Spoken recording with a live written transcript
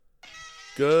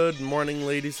Good morning,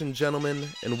 ladies and gentlemen,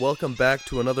 and welcome back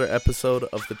to another episode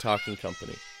of The Talking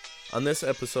Company. On this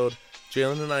episode,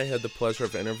 Jalen and I had the pleasure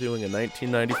of interviewing a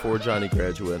 1994 Johnny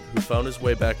graduate who found his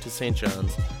way back to St.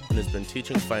 John's and has been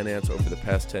teaching finance over the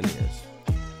past 10 years.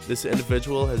 This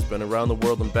individual has been around the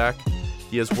world and back.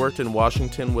 He has worked in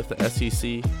Washington with the SEC,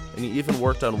 and he even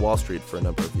worked on Wall Street for a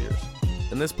number of years.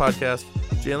 In this podcast,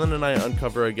 Jalen and I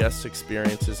uncover a guest's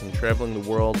experiences in traveling the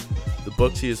world, the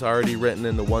books he has already written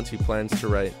and the ones he plans to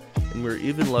write, and we're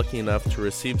even lucky enough to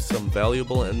receive some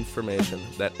valuable information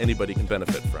that anybody can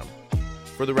benefit from.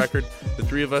 For the record, the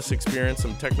three of us experienced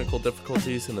some technical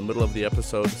difficulties in the middle of the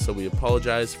episode, so we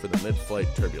apologize for the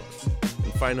mid-flight turbulence.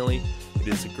 And finally, it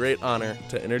is a great honor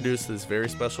to introduce this very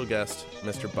special guest,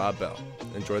 Mr. Bob Bell.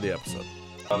 Enjoy the episode.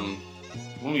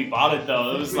 When we bought it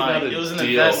though, it was an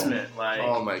investment.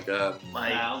 Oh my god.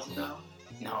 Like $1,000?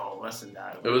 No, less than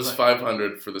that. It was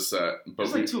 $500 for the set. But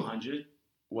it was like $200.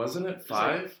 Wasn't it?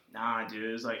 $500? Nah, dude.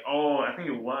 It was like, I think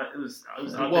it was. It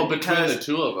was well, between the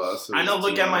two of us. I know.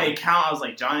 Look at my account. I was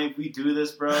like, Johnny, if we do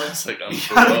this, bro, it's like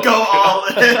you gotta go all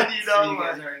in. You know, so you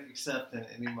guys aren't accepting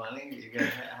any money.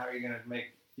 How are you gonna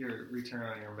make your return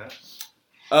on your investment?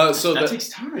 So that takes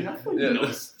time.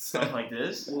 Stuff like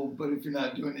this. Well, but if you're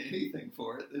not doing anything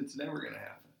for it, it's never going to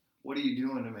happen. What are you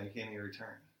doing to make any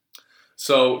return?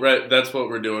 So, right, that's what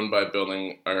we're doing by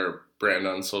building our brand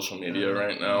on social media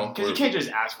right now. Because you can't just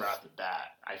ask right off the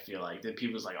bat. I feel like that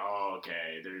people's like, oh,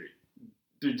 okay,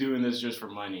 they're doing this just for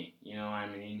money. You know what I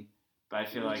mean? But I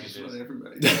feel like it's just what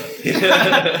everybody does.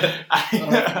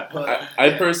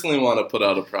 I personally want to put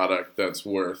out a product that's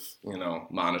worth,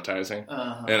 monetizing,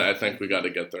 and I think we got to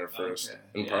get there first. Okay.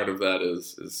 And part of that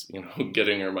is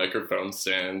getting our microphone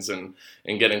stands and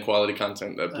getting quality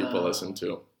content that people listen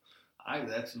to.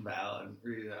 That's valid.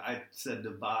 I said to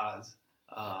Boz,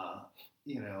 and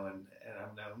I'm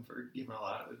known for giving a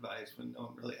lot of advice when no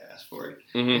one really asked for it.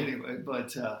 Mm-hmm. Anyway,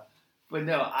 But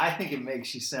no, I think it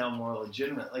makes you sound more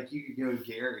legitimate. Like you could go to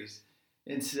Gary's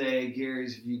and say,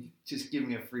 Gary's, if you just give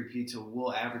me a free pizza,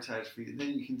 we'll advertise for you.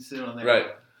 Then you can sit on there. Right.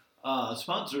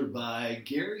 Sponsored by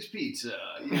Gary's Pizza.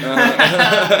 You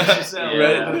sound a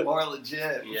little bit more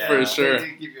legit. Yeah. For sure.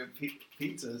 They give you a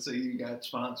pizza, so you got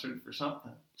sponsored for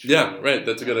something. Yeah, right.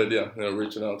 That's a good idea.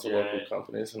 Reaching out to local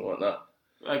companies and whatnot.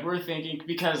 Like we're thinking,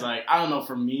 because like, I don't know,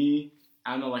 for me,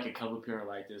 I know like a couple of people are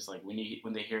like this, like when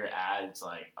they hear an ad, it's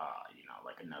like,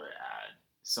 like another ad.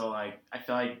 So like, I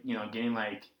feel like, getting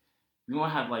like, we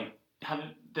want to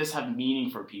have meaning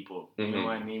for people. You know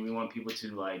what I mean? We want people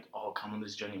to like, come on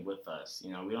this journey with us.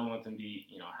 We don't want them to be,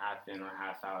 half in or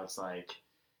half out. It's like,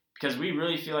 because we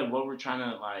really feel like what we're trying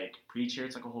to like preach here,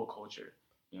 it's like a whole culture.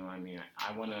 You know what I mean?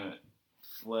 I want to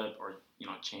flip or,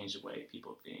 change the way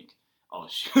people think. Oh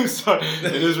shoot, sorry.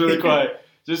 It is really quiet.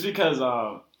 Just because,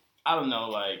 I don't know,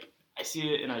 like, I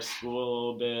see it in our school a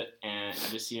little bit, and I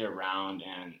just see it around,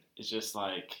 and it's just,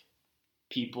 like,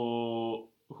 people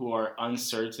who are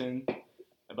uncertain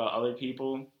about other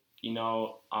people,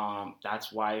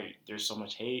 that's why there's so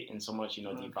much hate and so much,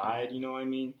 divide, you know what I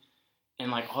mean? And,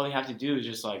 like, all they have to do is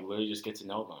just, like, literally just get to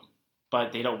know them.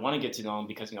 But they don't want to get to know them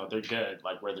because, they're good,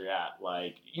 like, where they're at.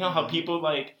 Like, how people,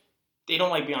 like, they don't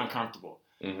like being uncomfortable.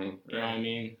 Mm-hmm. You know what I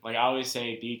mean? Like, I always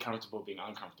say, be comfortable being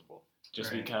uncomfortable.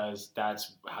 Just because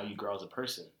that's how you grow as a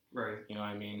person. Right. You know what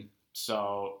I mean?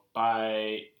 So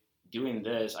by doing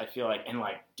this, I feel like, and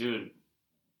like, dude,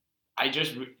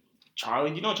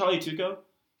 Charlie, do you know Charlie Tuco?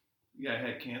 Yeah, I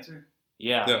had cancer.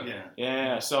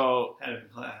 Yeah. So had him in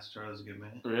class. Charlie's a good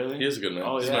man. Really? He is a good man.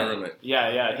 Oh, He's my roommate.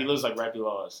 Yeah. He lives like right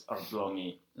below us, or below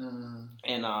me. And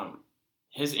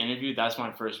his interview, that's when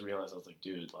I first realized, I was like,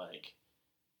 dude, like,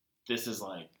 this is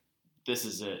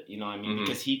it. You know what I mean? Mm-hmm.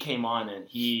 Because he came on and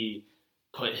he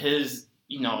put his,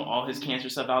 all his cancer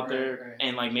stuff out there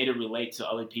and like made it relate to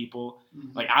other people.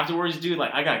 Mm-hmm. Like afterwards, dude,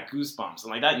 like I got goosebumps.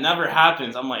 And like that never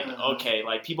happens. I'm like, okay,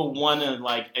 like people want to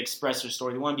like express their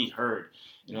story. They want to be heard.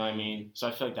 You know what I mean? So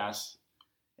I feel like that's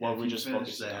what we're just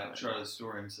focusing on. Charlie's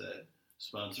story and said,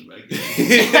 sponsored by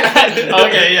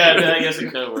Okay, yeah, I guess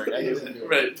it could work.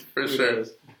 Right, for sure.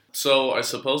 So I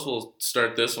suppose we'll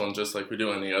start this one just like we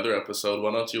do in the other episode.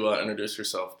 Why don't you introduce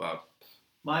yourself, Bob?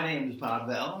 My name is Bob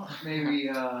Bell. Maybe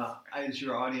as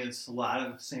your audience, a lot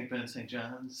of St. Ben, St.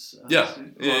 John's. Yeah.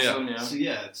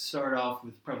 So start off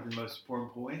with probably the most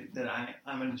important point that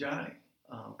I'm a Johnny.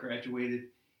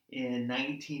 Graduated in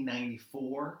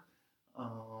 1994,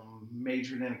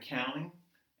 majored in accounting,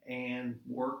 and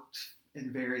worked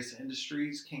in various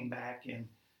industries. Came back in,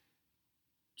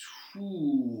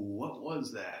 what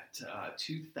was that?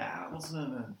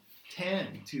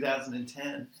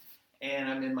 2010. And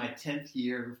I'm in my 10th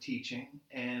year of teaching,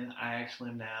 and I actually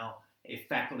am now a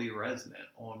faculty resident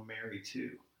on Mary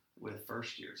 2 with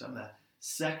first years. I'm the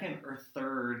second or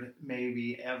third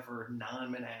maybe ever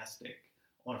non-monastic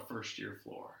on a first year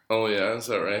floor. Oh yeah, is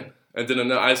that right? I didn't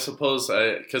know. I suppose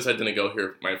because I didn't go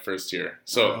here my first year.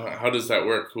 So how does that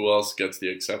work? Who else gets the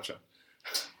exception?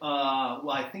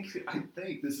 Well, I think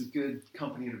this is good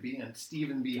company to be in.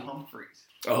 Stephen B. Humphreys.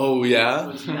 Oh yeah,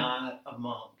 Was not a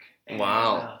monk. And,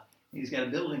 wow. He's got a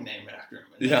building named after him.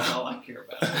 And Yeah. That's all I care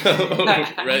about.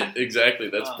 Right, exactly.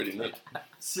 That's pretty neat.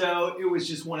 So it was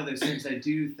just one of those things. I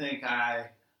do think I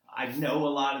know a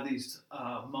lot of these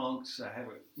monks. I have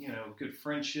good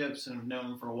friendships and have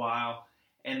known them for a while.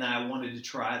 And I wanted to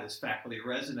try this faculty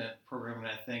resident program. And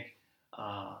I think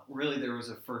really there was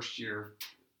a first year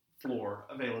floor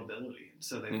availability. And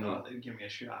so they thought they'd give me a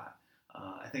shot.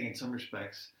 I think in some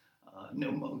respects,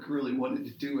 no monk really wanted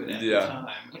to do it at the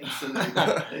time. And so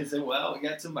they said, well, we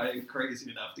got somebody crazy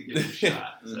enough to give it a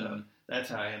shot. So that's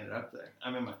how I ended up there.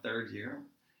 I'm in my third year.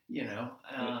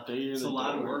 It's a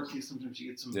lot of work. Sometimes you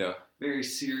get some very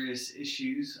serious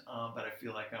issues, but I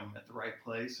feel like I'm at the right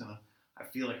place, and I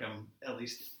feel like I'm at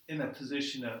least in a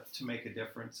position to make a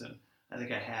difference, and I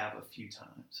think I have a few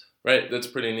times. Right, that's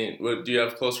pretty neat. Do you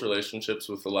have close relationships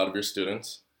with a lot of your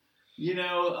students?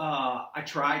 I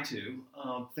try to.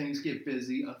 Things get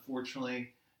busy,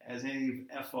 unfortunately. As any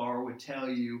FR would tell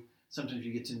you, sometimes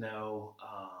you get to know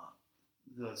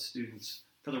the students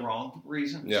for the wrong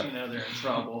reasons. Yeah. They're in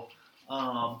trouble.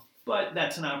 But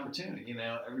that's an opportunity.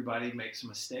 Everybody makes a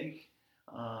mistake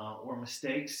or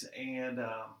mistakes. And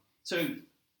so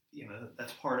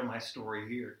that's part of my story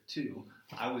here, too.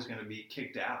 I was going to be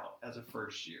kicked out as a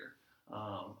first year.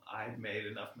 I had made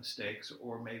enough mistakes,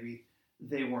 or maybe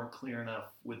they weren't clear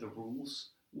enough with the rules.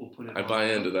 We'll put it. I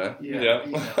buy into that. Yeah.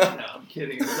 No, I'm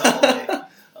kidding. It's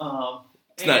all me.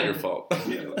 It's not your fault. Just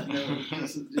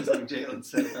like Jalen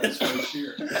said, that's first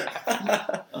year.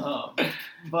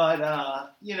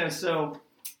 So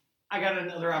I got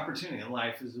another opportunity.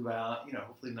 Life is about,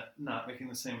 hopefully not making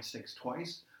the same mistakes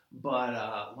twice,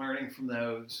 but learning from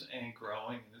those and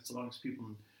growing. And as long as people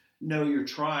know you're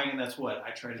trying, and that's what I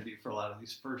try to do for a lot of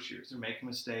these first years. They're making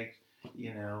mistakes,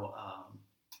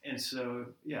 and so,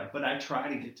 but I try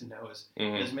to get to know as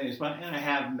many as possible. And I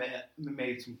have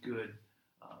made some good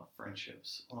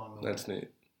friendships along the way. That's neat.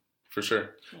 For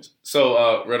sure.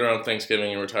 So right around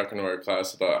Thanksgiving, you were talking to our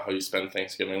class about how you spend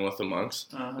Thanksgiving with the monks.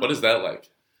 What is that like?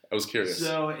 I was curious.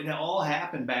 So it all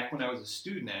happened back when I was a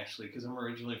student, actually, because I'm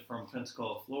originally from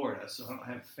Pensacola, Florida, so I don't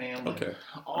have family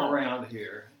around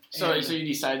here. So you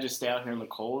decided to stay out here in the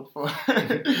cold for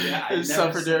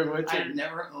suffer during winter? I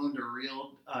never owned a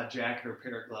real jacket or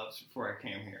pair of gloves before I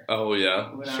came here. Oh,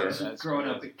 yeah? When I was growing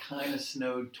up, it kind of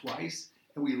snowed twice,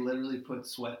 and we literally put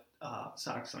sweat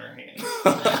socks on our hands.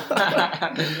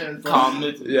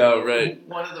 Yeah, right.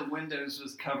 One of the windows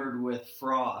was covered with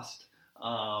frost,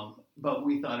 but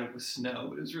we thought it was snow,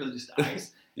 but it was really just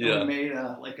ice. And we made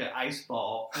like an ice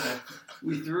ball, and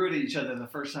we threw it at each other, and the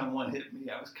first time one hit me,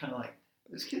 I was kind of like,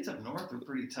 those kids up north are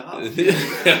pretty tough.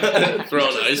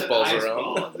 Throwing ice balls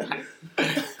around.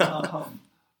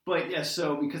 But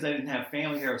so because I didn't have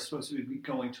family here, I was supposed to be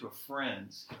going to a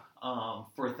friend's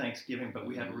for Thanksgiving, but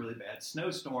we had a really bad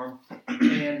snowstorm.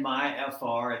 And my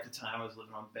FR at the time, I was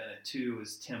living on Bennett 2,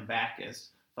 was Tim Backus,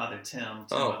 Father Tim.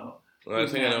 Well, I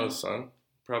think I know his son,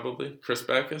 probably. Chris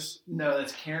Backus? No,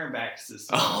 that's Karen Backus'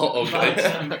 son. Oh, okay.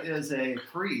 Father Tim is a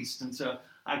priest, and so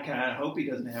I kind of hope he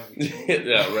doesn't have any children.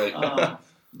 Yeah, right.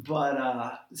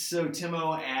 So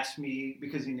Timo asked me,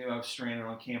 because he knew I was stranded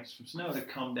on campus from snow, to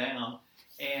come down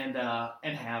and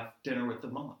have dinner with the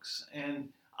monks. And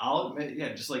I'll admit,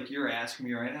 just like you're asking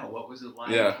me right now, what was it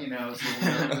like? Yeah. I was a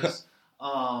little nervous.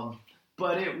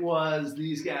 But it was,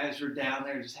 these guys were down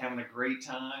there just having a great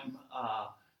time.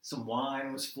 Some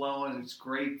wine was flowing. It was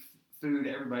great food.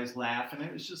 Everybody's laughing.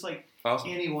 It was just like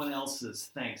anyone else's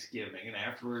Thanksgiving. And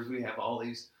afterwards, we have all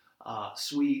these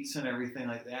sweets and everything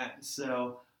like that. And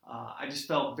so I just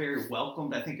felt very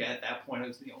welcomed. I think at that point, I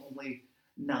was the only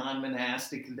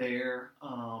non-monastic there.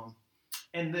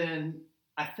 And then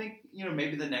I think,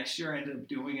 maybe the next year I ended up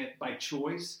doing it by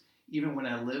choice. Even when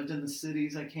I lived in the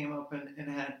cities, I came up and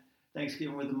had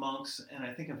Thanksgiving with the monks. And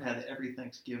I think I've had every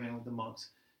Thanksgiving with the monks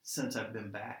since I've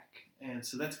been back. And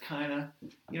so that's kind of,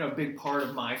 a big part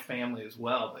of my family as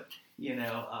well. But,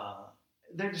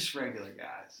 they're just regular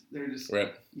guys. They're just,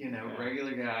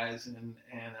 regular guys.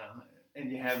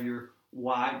 And you have your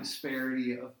wide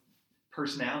disparity of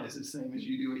personalities, the same as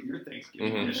you do at your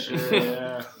Thanksgiving.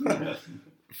 Mm-hmm.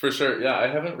 For sure. Yeah, I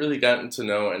haven't really gotten to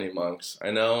know any monks.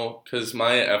 I know, because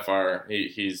my FR,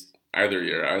 he's either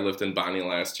year. I lived in Bonnie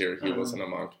last year. He wasn't a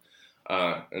monk.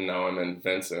 And now I'm in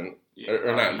Vincent. Yeah, or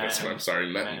not Menton. Investment. I'm sorry,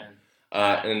 Menton.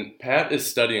 Menton. And Pat is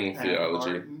studying Pat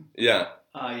theology. Martin. Yeah,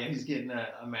 Yeah, he's getting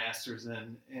a master's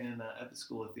in at the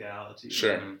School of Theology.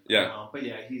 sure. Mhm. Yeah. But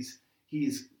yeah, he's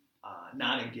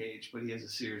not engaged, but he has a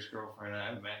serious girlfriend.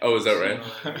 I've met. Oh, is that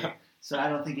right? So I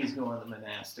don't think he's going the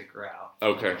monastic route.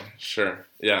 Okay, sure.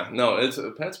 Yeah, no,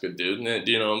 Pat's a good dude.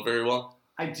 Do you know him very well?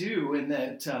 I do, in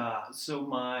that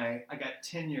I got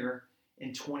tenure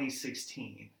in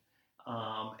 2016,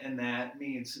 and that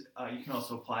means you can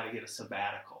also apply to get a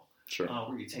sabbatical, Sure.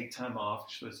 where you take time off.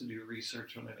 You're supposed to do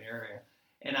research on an area,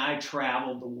 and I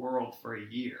traveled the world for a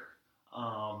year.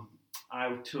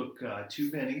 I took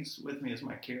two bennies with me as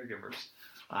my caregivers.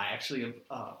 I actually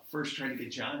first tried to get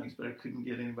Johnny's, but I couldn't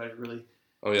get anybody really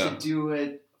Oh yeah. to do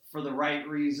it for the right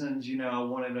reasons. I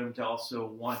wanted them to also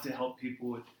want to help people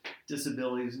with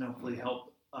disabilities and hopefully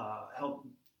help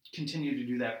continue to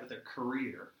do that with their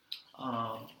career.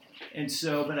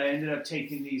 But I ended up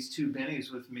taking these two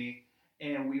bennies with me,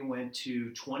 and we went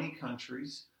to 20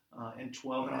 countries in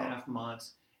 12 and a half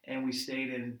months. And we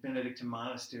stayed in Benedictine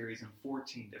monasteries in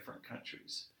 14 different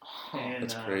countries. And,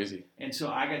 That's crazy. And so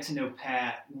I got to know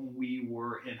Pat when we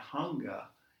were in Hunga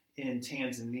in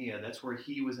Tanzania. That's where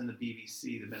he was in the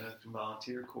BBC, the Benedictine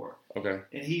Volunteer Corps. Okay.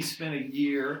 And he spent a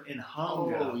year in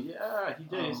Hunga. Oh, yeah, he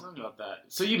did. He's talking about that.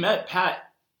 So you met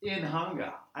Pat In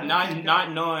Hunga.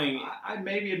 not knowing. I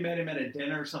maybe had met him at a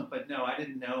dinner or something, but no, I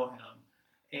didn't know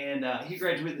him. And he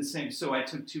graduated the same. So I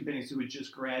took two bennies who had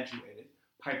just graduated.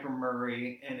 Piper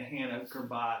Murray and Hannah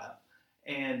Gerbata.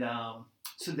 And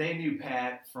so they knew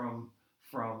Pat from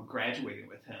graduating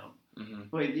with him. Mm-hmm.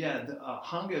 But yeah,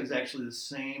 Hunga is actually the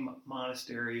same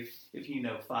monastery, if you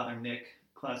know Father Nick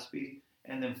Clusby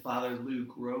and then Father Luke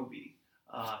Roby.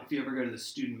 If you ever go to the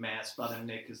student mass, Father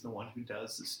Nick is the one who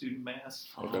does the student mass.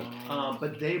 Okay.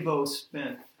 But they both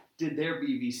did their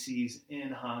BVCs in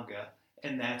Hunga,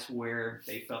 and that's where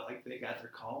they felt like they got their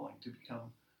calling to become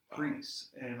priests.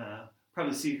 And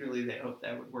probably secretly they hoped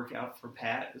that would work out for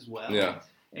Pat as well. Yeah.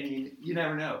 And you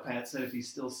never know. Pat said if he's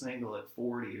still single at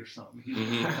 40 or something, he would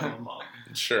become a monk.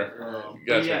 Sure. But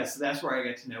Gotcha. yes, that's where I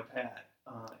got to know Pat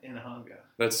in Hunga.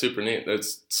 That's super neat.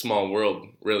 That's small world,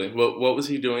 really. What was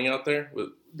he doing out there?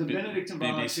 The Benedictine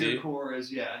Volunteer Corps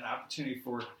is an opportunity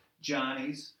for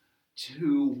Johnnies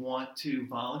who want to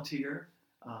volunteer.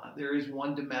 There is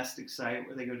one domestic site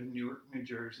where they go to Newark, New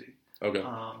Jersey. Okay.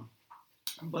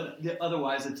 But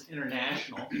otherwise, it's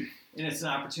international, and it's an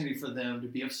opportunity for them to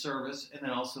be of service and then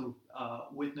also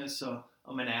witness a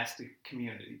monastic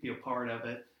community, be a part of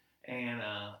it, and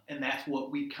that's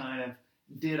what we kind of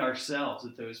did ourselves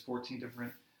at those 14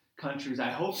 different countries. I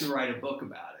hope to write a book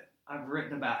about it. I've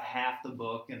written about half the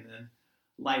book, and then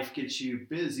life gets you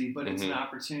busy, but it's an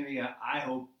opportunity I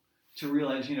hope to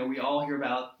realize, we all hear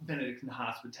about Benedictine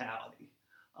hospitality.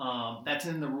 That's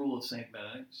in the Rule of St.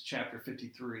 Benedict, chapter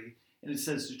 53. And it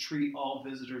says to treat all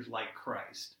visitors like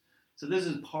Christ. So this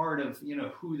is part of,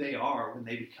 who they are when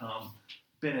they become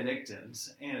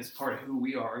Benedictines. And it's part of who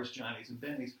we are as Johnnies and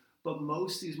Bennies. But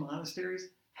most of these monasteries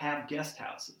have guest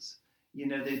houses.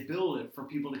 They build it for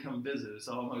people to come visit. It's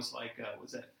almost like,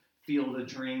 was that Field of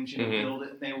Dreams? Build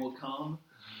it and they will come.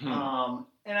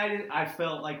 And I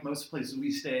felt like most places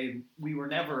we stayed, we were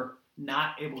never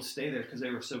not able to stay there because they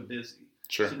were so busy.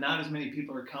 Sure. So not as many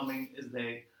people are coming as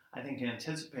they, I think,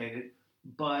 anticipated,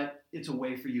 but it's a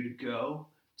way for you to go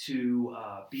to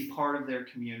be part of their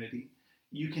community.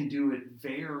 You can do it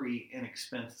very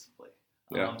inexpensively.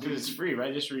 Yeah. Dude, it's free,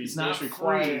 right? It's not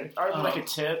required. free. Like a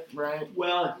tip, right?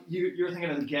 Well, you're thinking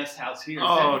of the guest house here.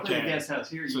 Oh, Technically, okay. the guest house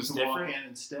here, So you can walk in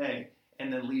and stay,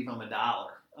 and then leave them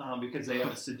 $1 because they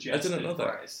have a suggested I didn't know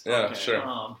that. price. Yeah, Okay.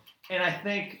 sure. And I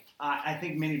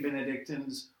think many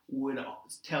Benedictines would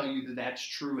tell you that that's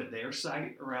true at their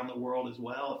site around the world as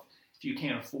well. If you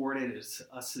can't afford it, it's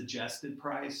a suggested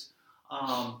price.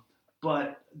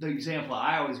 But the example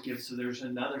I always give, so there's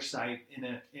another site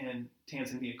in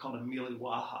Tanzania called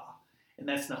Amiliwaha, and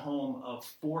that's the home of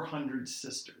 400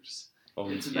 sisters. Oh,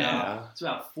 It's yeah.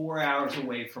 about 4 hours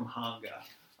away from Hunga,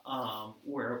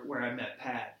 where I met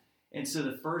Pat. And so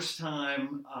the first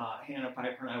time Hannah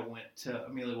Piper and I went to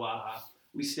Amiliwaha,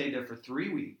 we stayed there for 3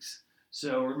 weeks.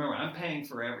 So remember, I'm paying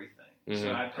for everything.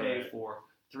 So I pay for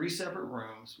 3 separate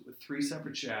rooms with 3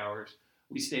 separate showers.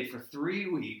 We stayed for 3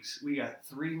 weeks. We got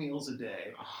 3 meals a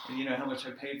day. And you know how much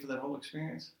I paid for that whole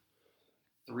experience?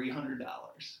 $300.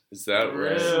 Is that right?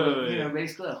 Really? So,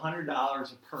 basically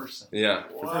 $100 a person. Yeah.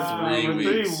 Wow, For 3 for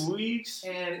weeks. 3 weeks?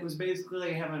 And it was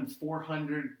basically having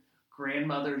 400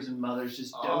 grandmothers and mothers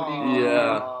just doting Oh. on you.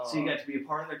 Yeah. So you got to be a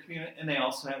part of their community. And they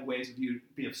also had ways of you to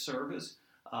be of service.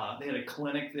 They had a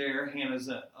clinic there. Hannah's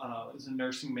is a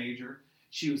nursing major.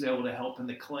 she was able to help in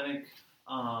the clinic.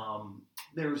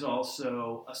 There's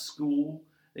also a school.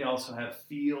 They also have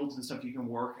fields and stuff you can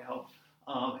work, help.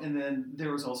 And then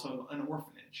there was also an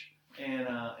orphanage.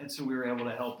 And so we were able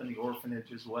to help in the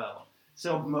orphanage as well.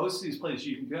 So most of these places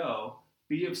you can go,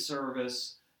 be of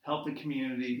service, help the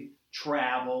community,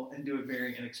 travel, and do it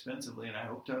very inexpensively. And I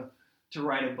hope to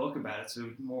write a book about it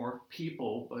so more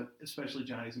people, but especially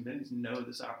Johnnies and Bennies, know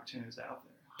this opportunity is out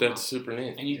there. That's super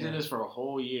neat. And you did this for a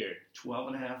whole year. 12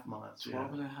 and a half months.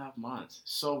 12 and a half months.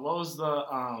 So what was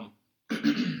the,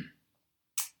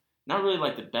 not really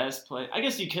like the best place, I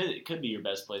guess it could be your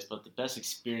best place, but the best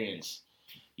experience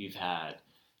you've had?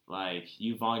 Like,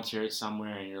 you volunteered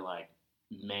somewhere and you're like,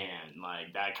 man,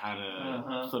 like that kind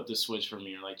of flipped the switch for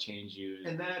me or like changed you.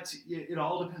 And it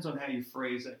all depends on how you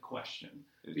phrase that question.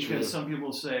 Because True. some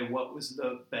people say, what was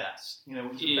the best?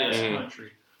 What was the best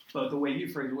country? But the way you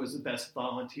phrased it was the best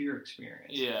volunteer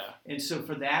experience. Yeah. And so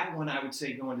for that one, I would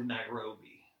say going to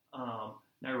Nairobi,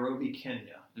 Nairobi,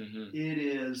 Kenya. Mm-hmm. It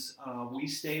is, we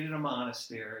stayed in a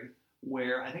monastery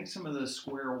where I think some of the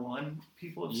Square One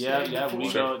people have stayed before.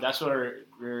 We go. That's where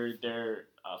they're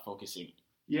focusing.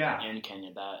 Yeah. In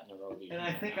Kenya, Nairobi. And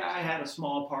I think I had a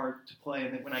small part to play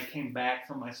in that. When I came back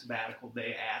from my sabbatical,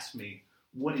 they asked me,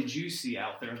 what did you see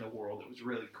out there in the world that was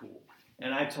really cool?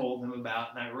 And I told them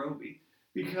about Nairobi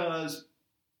because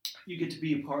you get to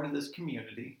be a part of this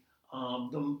community.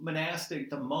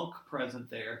 The monk present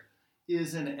there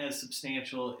isn't as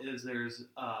substantial as there's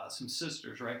some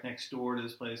sisters right next door to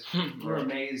this place. They're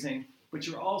amazing. But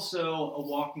you're also a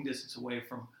walking distance away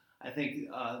from, I think,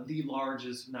 the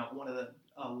largest, not one of the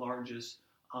largest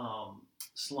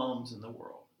slums in the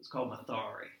world. It's called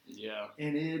Mathare. Yeah.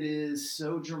 And it is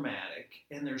so dramatic,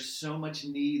 and there's so much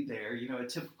need there. A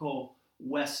typical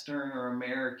Western or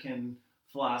American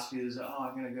philosophy is,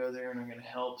 I'm going to go there and I'm going to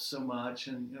help so much.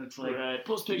 And it's like, right.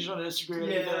 Post pictures on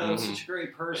Instagram. Yeah, I'm such a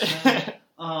great person.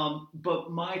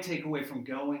 But my takeaway from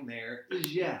going there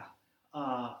is,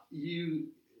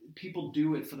 people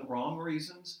do it for the wrong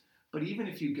reasons. But even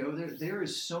if you go there, there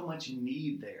is so much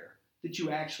need there that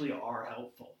you actually are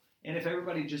helpful. And if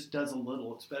everybody just does a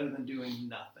little, it's better than doing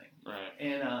nothing. Right.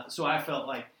 And so I felt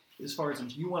like, as far as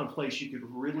if you want a place you could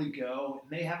really go,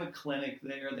 and they have a clinic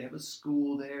there, they have a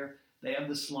school there, they have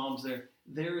the slums there.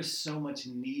 There is so much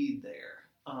need there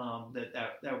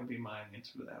that would be my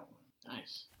answer to that one.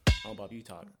 Nice. How about you,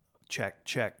 Todd? Check.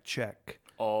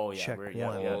 Oh, yeah. Check one.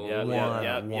 Yep.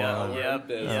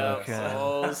 Okay.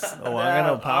 I'm going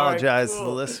to apologize to the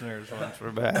listeners once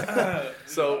we're back.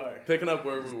 So, picking up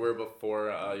where we were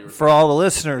before, you were For all the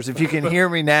listeners, if you can hear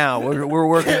me now, we're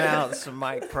working out some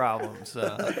mic problems.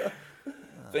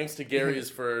 Thanks to Gary's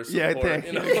for support. Yeah, thank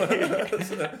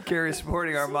you. Gary's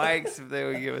supporting our mics. If they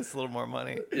would give us a little more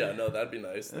money. Yeah, no, that'd be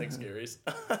nice. Thanks, Gary's.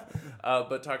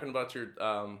 But talking about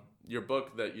your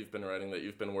book that you've been writing, that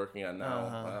you've been working on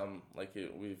now,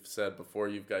 we've said before,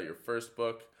 you've got your first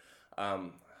book.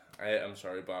 I'm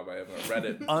sorry, Bob, I haven't read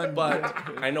it,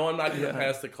 but I know I'm not going to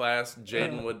pass the class.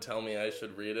 Jaden would tell me I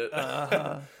should read it.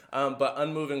 But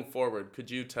Unmoving Forward, could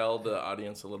you tell the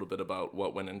audience a little bit about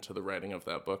what went into the writing of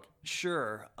that book?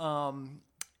 Sure.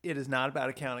 It is not about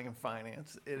accounting and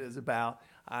finance. It is about,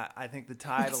 I think the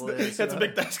title is... That's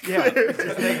clear. Yeah,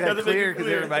 just make that clear because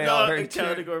everybody already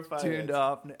tuned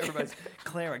off. And everybody's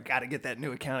clamoring, got to get that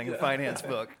new accounting and finance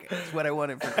book. It's what I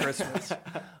wanted for Christmas.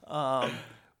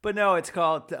 But no, it's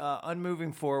called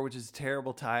Unmoving Forward, which is a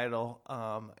terrible title.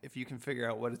 If you can figure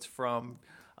out what it's from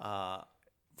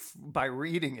by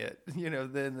reading it,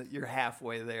 then you're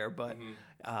halfway there. But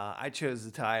I chose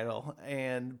the title,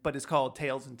 but it's called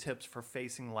Tales and Tips for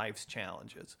Facing Life's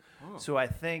Challenges. Oh. So I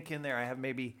think in there I have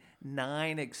maybe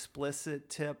 9 explicit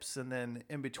tips, and then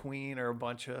in between are a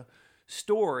bunch of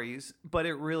stories. But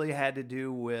it really had to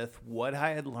do with what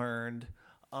I had learned.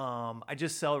 I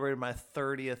just celebrated my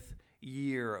 30th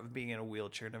year of being in a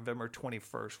wheelchair. November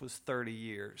 21st was 30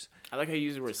 years. I like how you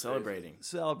use the word celebrating.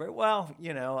 Celebrate. Well,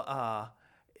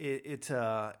 it's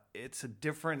a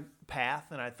different path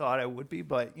than I thought I would be,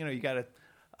 but you got to.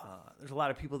 There's a lot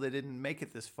of people that didn't make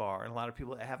it this far, and a lot of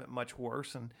people that have it much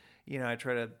worse. And I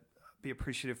try to be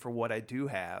appreciative for what I do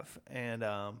have. And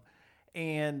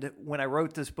when I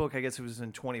wrote this book, I guess it was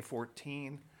in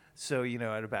 2014. So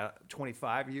at about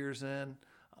 25 years in.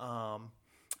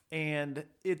 And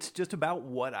it's just about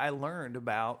what I learned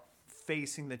about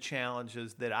facing the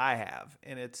challenges that I have.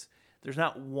 And there's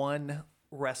not one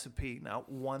recipe, not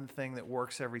one thing that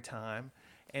works every time.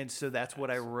 And so that's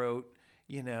what I wrote,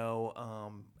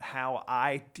 how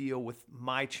I deal with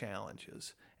my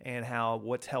challenges and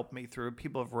what's helped me through.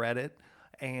 People have read it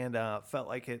and felt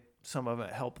like some of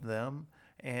it helped them.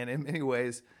 And in many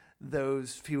ways,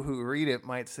 those people who read it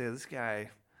might say, this guy,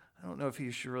 I don't know if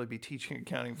he should really be teaching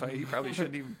accounting. He probably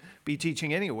shouldn't even be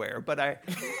teaching anywhere. But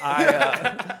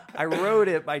I wrote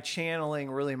it by channeling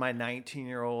really my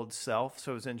 19-year-old self.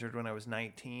 So I was injured when I was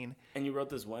 19. And you wrote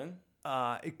this when?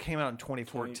 It came out in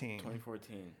 2014.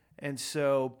 2014. And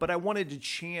so, but I wanted to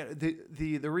chant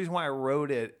the reason why I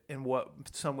wrote it in what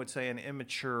some would say an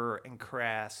immature and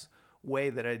crass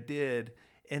way that I did,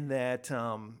 in that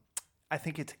I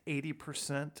think it's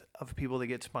 80% of people that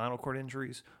get spinal cord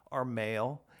injuries are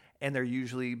male, and they're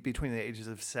usually between the ages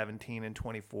of 17 and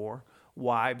 24.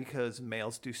 Why? Because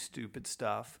males do stupid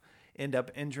stuff, end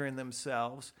up injuring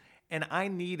themselves. And I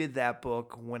needed that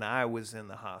book when I was in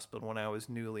the hospital, when I was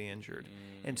newly injured.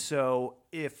 And so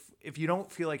if you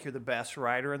don't feel like you're the best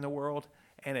writer in the world,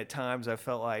 and at times I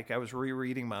felt like I was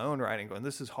rereading my own writing going,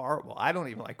 this is horrible. I don't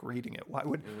even like reading it. Why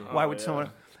would someone?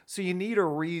 So you need a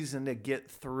reason to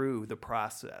get through the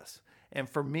process. And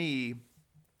for me,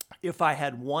 if I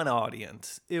had one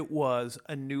audience, it was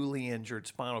a newly injured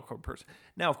spinal cord person.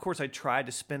 Now, of course, I tried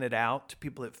to spin it out to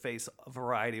people that face a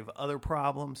variety of other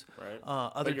problems,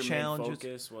 other challenges. Main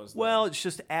focus was it's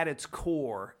just at its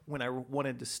core, when I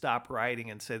wanted to stop writing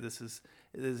and say this is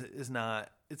not,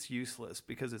 it's useless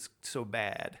because it's so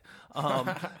bad,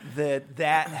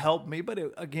 that helped me. But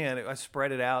I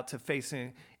spread it out to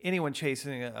facing anyone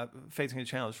facing a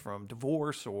challenge, from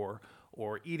divorce or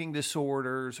eating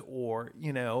disorders or,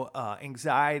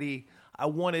 anxiety. I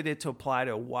wanted it to apply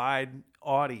to a wide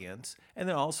audience, and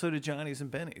then also to Johnny's and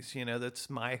Benny's.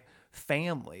 That's my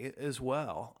family as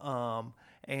well.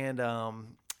 And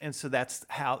so that's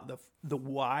how the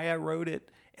why I wrote it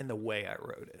and the way I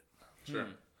wrote it. Sure.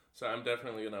 So I'm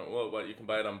definitely gonna. What? You can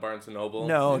buy it on Barnes and Noble.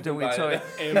 No, don't we tell you?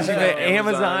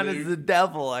 Amazon is the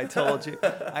devil. I told you.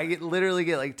 I literally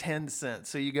get like 10 cents.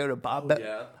 So you go to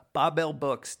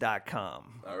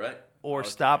BobBellBooks.com. All right. Or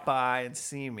stop by and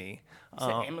see me.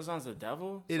 Amazon's the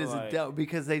devil? It is a devil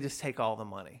because they just take all the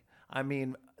money. I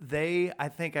mean, they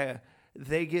get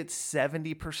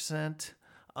 70%.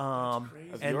 And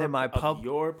then of my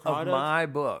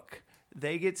book,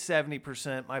 they get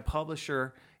 70%. My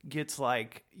publisher gets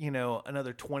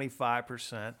another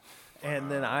 25%. And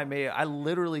then I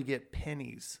literally get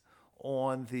pennies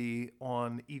on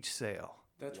each sale.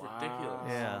 That's ridiculous.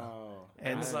 Yeah.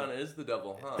 Amazon is the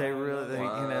devil, huh? They really,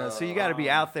 so you got to be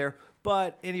out there.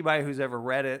 But anybody who's ever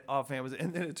read it off Amazon,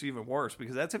 and then it's even worse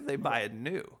because that's if they buy it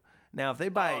new. Now, if they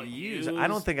buy it used, I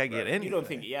don't think I get anything. You don't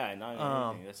think,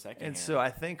 not anything. That's second. And so I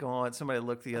think somebody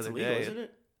looked the other day. Isn't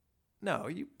it? No,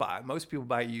 most people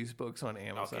buy used books on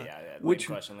Amazon. Okay, yeah. Lame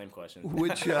question.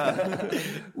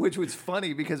 Which was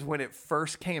funny because when it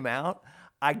first came out,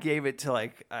 I gave it to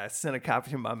I sent a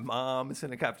copy to my mom,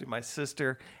 sent a copy to my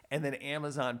sister, and then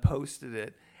Amazon posted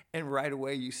it. And right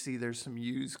away you see there's some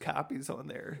used copies on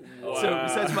there. Wow. So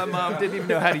since my mom didn't even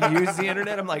know how to use the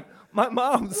internet, I'm like, my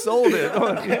mom sold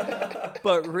it.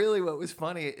 But really what was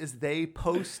funny is they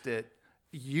posted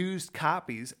used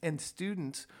copies, and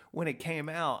students, when it came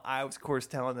out, I was of course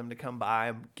telling them to come by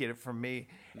and get it from me.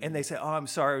 And they said, oh, I'm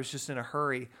sorry, I was just in a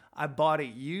hurry. I bought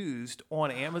it used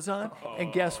on Amazon.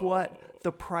 And guess what?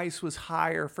 The price was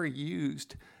higher for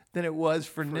used than it was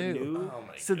for new. Oh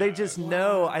so they just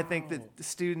know, I think that the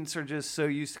students are just so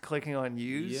used to clicking on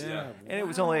used. Yeah. And it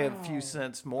was only a few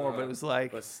cents more, but it was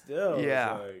like, but still,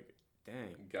 yeah.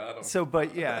 Dang. Got 'em. So,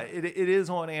 but yeah, it is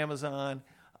on Amazon.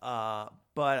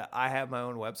 But I have my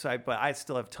own website, but I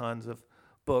still have tons of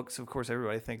books. Of course,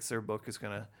 everybody thinks their book is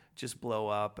going to just blow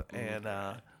up. And,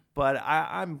 but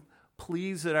I'm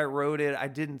pleased that I wrote it. I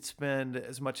didn't spend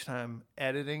as much time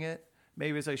editing it,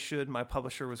 maybe as I should. My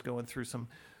publisher was going through some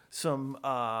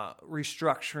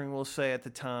restructuring, we'll say, at the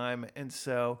time. And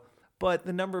so, but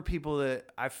the number of people that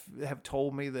have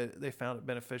told me that they found it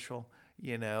beneficial,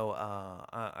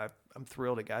 I'm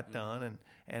thrilled it got done,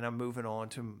 and I'm moving on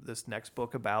to this next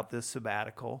book about this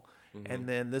sabbatical. Mm-hmm. And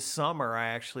then this summer, I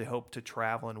actually hope to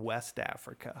travel in West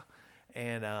Africa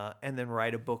and then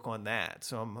write a book on that.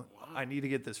 So I need to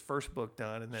get this first book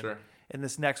done, and then and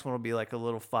this next one will be like a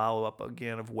little follow-up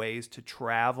again of ways to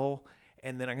travel.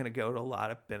 And then I'm going to go to a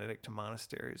lot of Benedictine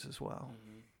monasteries as well.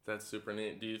 Mm-hmm. That's super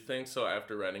neat. Do you think so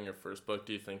after writing your first book,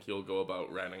 do you think you'll go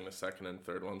about writing the second and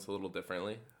third ones a little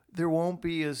differently? There won't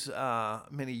be as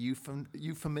many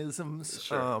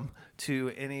euphemisms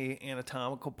to any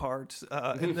anatomical parts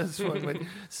in this one. But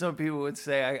some people would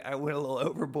say I went a little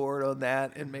overboard on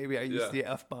that, and maybe I used the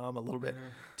F-bomb a little bit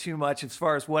too much. As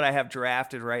far as what I have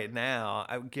drafted right now,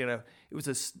 it was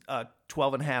a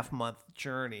 12.5-month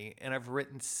journey, and I've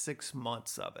written 6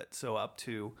 months of it. So up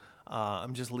to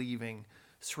I'm just leaving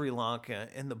Sri Lanka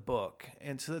in the book,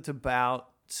 and so that's about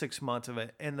 6 months of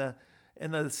it. And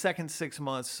And the second 6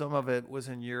 months, some of it was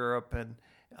in Europe, and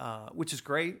which is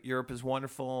great. Europe is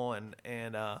wonderful,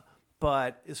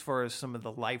 but as far as some of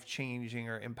the life-changing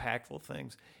or impactful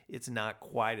things, it's not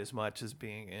quite as much as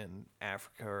being in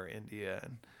Africa or India.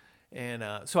 And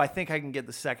so I think I can get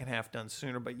the second half done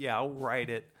sooner. But yeah, I'll write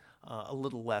it a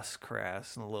little less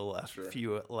crass and a little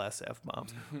less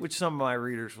F-bombs, which some of my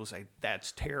readers will say,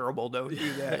 that's terrible, don't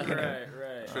do that.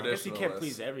 Right. I guess you can't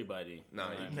please everybody. No.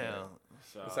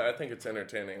 So I think it's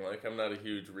entertaining. Like, I'm not a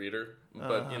huge reader,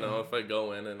 but, if I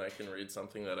go in and I can read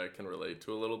something that I can relate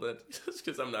to a little bit, just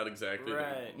because I'm not exactly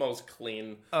the most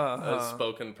clean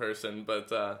spoken person,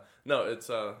 but no, it's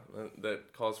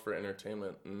that calls for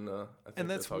entertainment, and I think and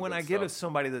that's all when good I get stuff.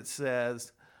 somebody that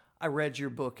says, I read your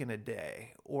book in a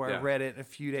day, or I read it in a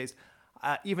few days.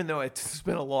 Even though I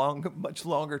spent much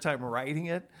longer time writing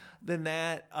it than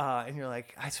that, and you're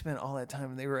like, I spent all that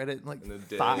time, and they read it in like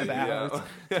 5 hours,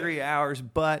 3 hours.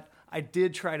 But I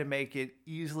did try to make it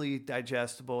easily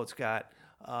digestible. It's got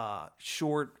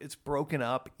short. It's broken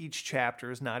up. Each chapter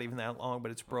is not even that long,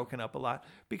 but it's broken up a lot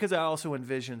because I also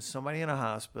envisioned somebody in a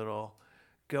hospital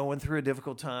going through a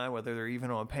difficult time, whether they're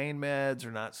even on pain meds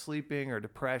or not sleeping or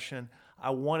depression. I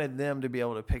wanted them to be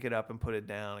able to pick it up and put it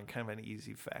down in kind of an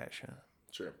easy fashion.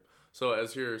 Sure. So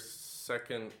as your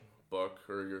second book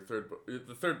or your third book,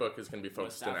 the third book is going to be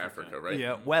focused in Africa, right?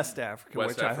 Yeah, West Africa,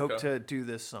 which I hope to do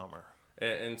this summer.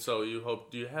 And so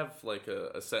do you have like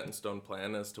a set in stone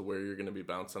plan as to where you're going to be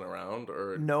bouncing around,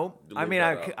 or nope? I mean,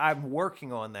 I'm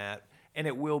working on that, and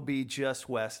it will be just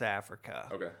West Africa.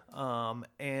 Okay.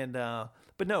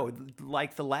 But no,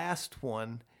 like the last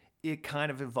one, it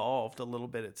kind of evolved a little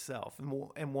bit itself,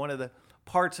 and one of the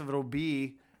parts of it will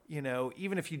be,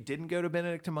 even if you didn't go to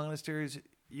Benedictine monasteries,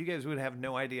 you guys would have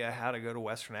no idea how to go to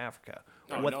Western Africa.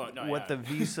 What the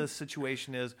visa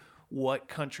situation is, what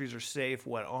countries are safe,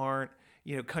 what aren't.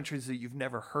 Countries that you've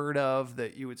never heard of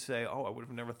that you would say, oh, I would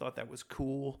have never thought that was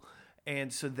cool.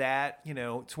 And so that,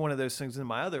 it's one of those things in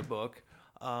my other book.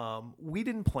 We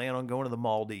didn't plan on going to the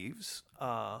Maldives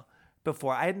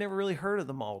before. I had never really heard of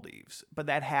the Maldives, but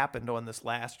that happened on this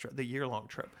last trip, the year-long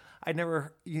trip. I'd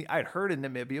heard of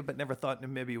Namibia, but never thought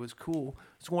Namibia was cool.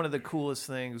 It's one of the coolest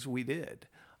things we did.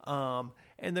 And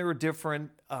there were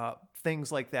different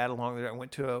things like that along there. I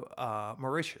went to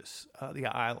Mauritius, the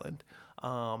island.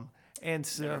 And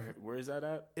so, where is that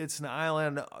at? It's an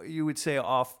island, you would say,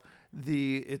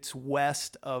 it's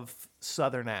west of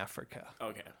southern Africa.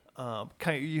 Okay.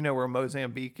 Kind of, where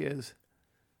Mozambique is?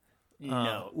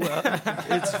 No. Well,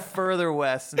 it's further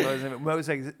west than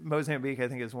Mozambique. Mozambique, I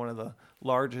think, is one of the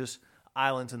largest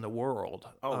islands in the world.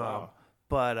 Oh, wow.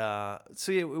 But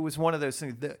it was one of those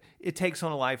things that it takes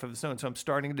on a life of its own. So I'm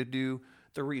starting to do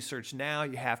the research now.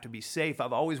 You have to be safe.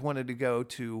 I've always wanted to go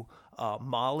to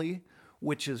Mali,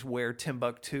 which is where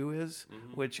Timbuktu is,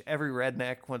 which every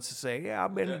redneck wants to say, yeah,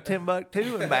 I've been to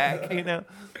Timbuktu and back,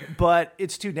 But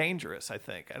it's too dangerous, I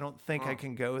think. I don't think I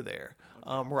can go there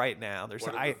right now. There's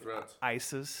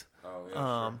ISIS. Oh,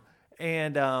 yeah,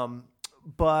 sure.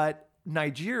 But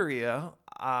Nigeria,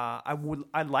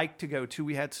 I'd like to go to.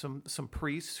 We had some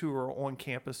priests who were on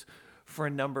campus for a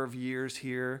number of years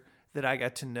here that I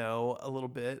got to know a little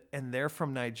bit, and they're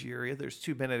from Nigeria. There's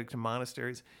 2 Benedictine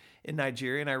monasteries in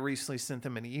Nigeria, and I recently sent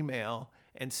them an email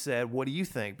and said, what do you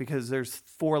think? Because there's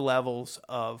 4 levels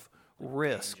of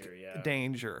risk,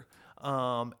 danger.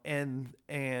 And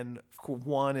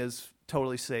 1 is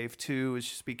totally safe. 2 is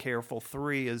just be careful.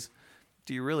 3 is,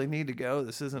 do you really need to go?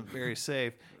 This isn't very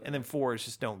safe. And then 4 is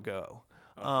just don't go.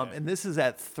 Okay. And this is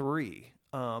at 3,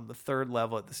 the 3rd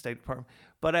level at the State Department.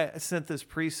 But I sent this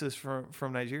priestess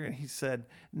from Nigeria, and he said,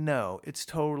 no, it's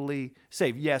totally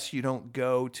safe. Yes, you don't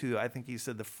go to, I think he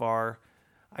said I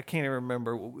can't even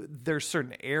remember. There's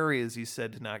certain areas he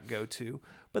said to not go to.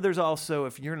 But there's also,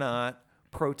 if you're not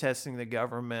protesting the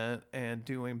government and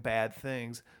doing bad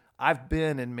things, I've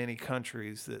been in many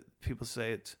countries that people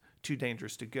say it's too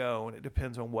dangerous to go, and it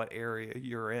depends on what area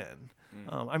you're in.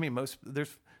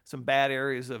 There's some bad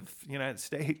areas of the United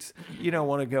States you don't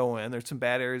want to go in. There's some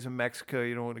bad areas in Mexico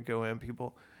you don't want to go in.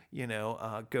 People,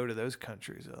 go to those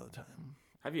countries all the time.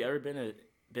 Have you ever been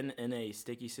in a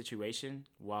sticky situation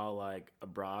while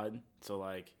abroad? So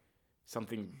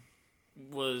something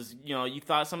was, you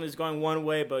thought something was going one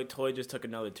way, but it totally just took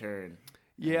another turn.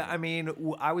 Yeah,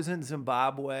 I was in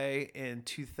Zimbabwe in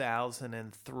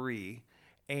 2003,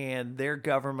 and their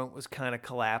government was kind of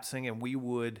collapsing, and we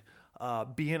would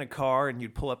be in a car, and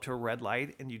you'd pull up to a red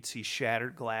light, and you'd see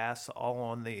shattered glass all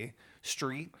on the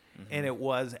street. And it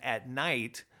was at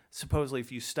night. Supposedly,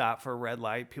 if you stop for a red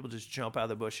light, people just jump out of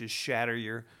the bushes, shatter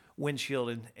your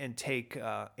windshield and take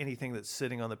anything that's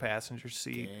sitting on the passenger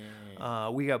seat.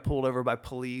 We got pulled over by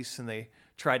police, and they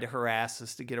tried to harass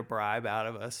us to get a bribe out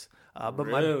of us. But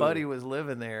my buddy was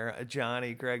living there,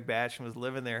 Johnny, Greg Batchman was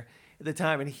living there at the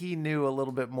time, and he knew a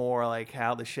little bit more like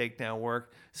how the shakedown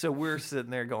worked. So we're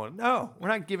sitting there going, no, we're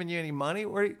not giving you any money.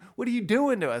 What are you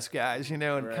doing to us guys? And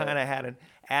kind of had an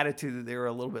attitude that they were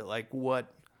a little bit like, what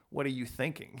are you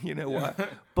thinking? What?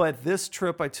 But this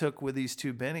trip I took with these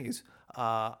two bennies,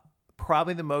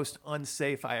 probably the most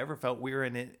unsafe I ever felt. We were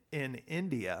in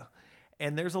India.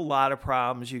 And there's a lot of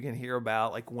problems you can hear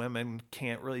about, like women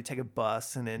can't really take a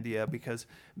bus in India because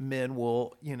men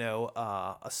will,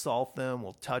 assault them,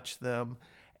 will touch them.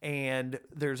 And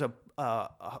there's a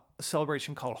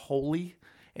celebration called Holi,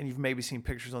 and you've maybe seen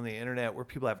pictures on the internet where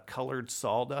people have colored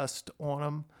sawdust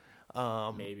on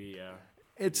them. Maybe, yeah.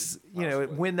 It's,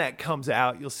 when that comes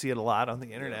out, you'll see it a lot on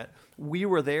the internet. Yeah. We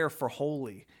were there for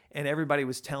Holi, and everybody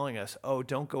was telling us, oh,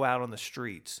 don't go out on the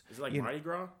streets. Is it like Mardi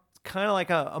Gras? Kind of like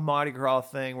a Mardi Gras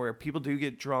thing where people do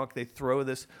get drunk. They throw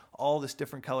all this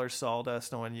different color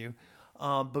sawdust on you.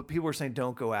 But people were saying,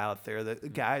 don't go out there. The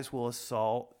guys will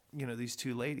assault, these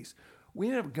two ladies. We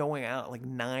ended up going out at like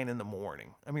 9 a.m.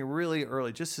 I mean, really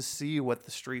early, just to see what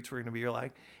the streets were going to be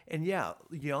like. And yeah,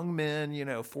 young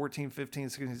men, 14, 15,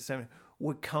 16, 17,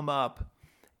 would come up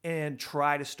and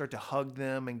try to start to hug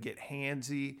them and get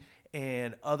handsy.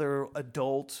 And other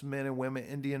adults, men and women,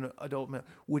 Indian adult men,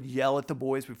 would yell at the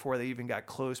boys before they even got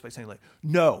close by saying, like,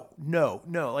 no, no,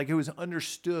 no. Like, it was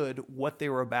understood what they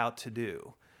were about to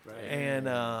do. Right. And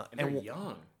they're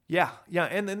young. Yeah, yeah.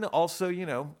 And then also,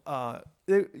 young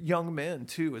men,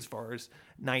 too, as far as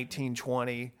 19,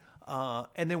 20.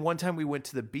 And then one time we went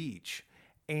to the beach,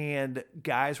 and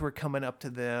guys were coming up to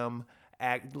them,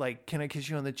 act like, can I kiss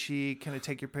you on the cheek? Can I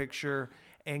take your picture?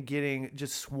 And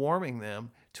just swarming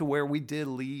them to where we did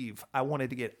leave. I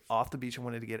wanted to get off the beach. I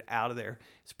wanted to get out of there.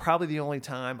 It's probably the only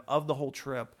time of the whole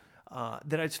trip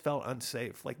that I just felt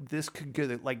unsafe. Like, this could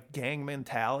go, like, gang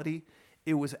mentality.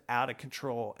 It was out of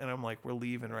control. And I'm like, we're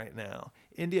leaving right now.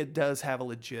 India does have a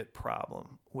legit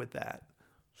problem with that.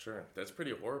 Sure. That's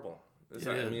pretty horrible.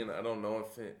 I mean, I don't know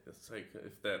if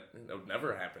if that would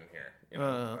never happen here.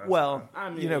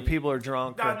 People are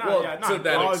drunk. To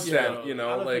that extent,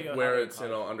 like where it's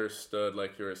understood,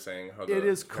 like you were saying. How it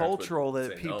is cultural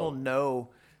that people know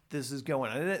this is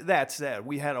going on. And that said,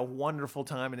 we had a wonderful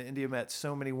time in India. Met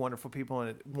so many wonderful people,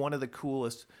 and one of the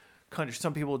coolest countries.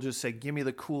 Some people just say, "Give me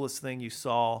the coolest thing you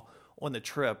saw on the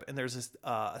trip." And there's this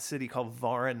a city called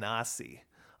Varanasi.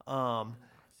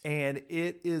 And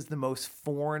it is the most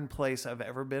foreign place I've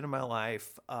ever been in my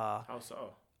life. How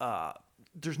so?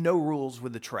 There's no rules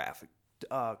with the traffic.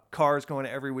 Cars going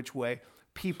every which way.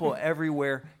 People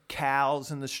everywhere. Cows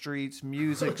in the streets.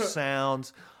 Music,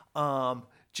 sounds.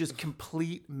 Just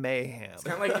complete mayhem. It's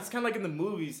kind of like in the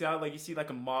movies. How like you see like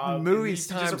a mob. Movies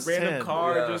times just a random 10.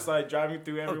 car just like driving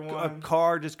through everyone. A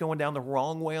car just going down the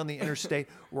wrong way on the interstate,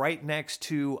 right next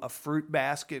to a fruit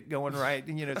basket going right.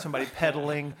 Somebody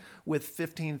pedaling with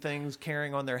 15 things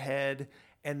carrying on their head.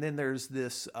 And then there's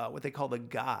this what they call the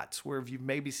ghats, where if you've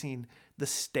maybe seen the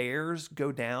stairs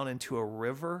go down into a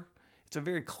river. It's a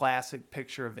very classic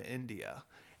picture of India.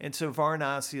 And so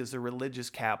Varanasi is the religious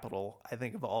capital, I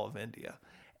think, of all of India.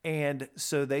 And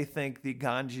so they think the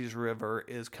Ganges River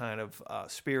is kind of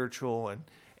spiritual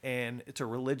and it's a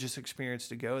religious experience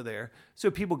to go there. So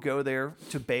people go there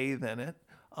to bathe in it.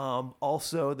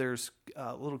 Also, there's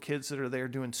little kids that are there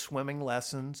doing swimming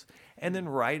lessons. And then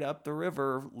right up the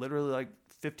river, literally like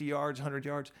 50 yards, 100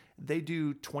 yards, they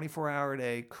do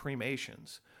 24-hour-a-day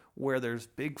cremations where there's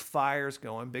big fires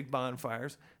going, big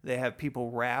bonfires. They have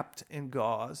people wrapped in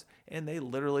gauze, and they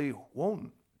literally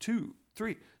 1, 2,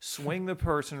 3 swing the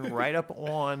person right up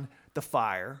on the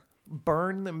fire,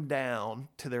 burn them down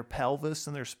to their pelvis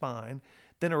and their spine.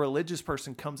 Then a religious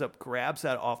person comes up, grabs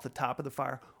that off the top of the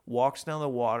fire, walks down the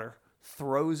water,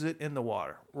 throws it in the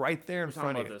water right there in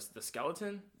front of you. The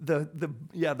skeleton?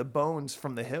 The bones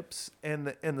from the hips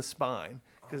and the spine.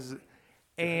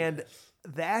 And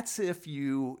that's if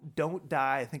you don't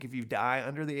die. I think if you die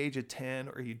under the age of 10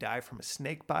 or you die from a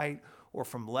snake bite or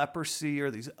from leprosy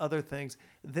or these other things,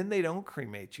 then they don't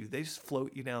cremate you. They just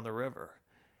float you down the river.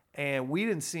 And we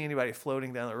didn't see anybody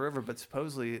floating down the river, but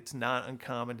supposedly it's not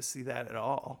uncommon to see that at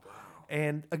all. Wow.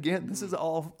 And again, this is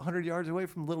all 100 yards away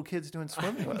from little kids doing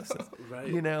swimming lessons. Right.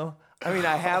 I mean,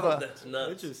 I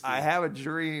have a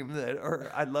dream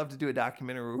or I'd love to do a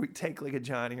documentary where we take like a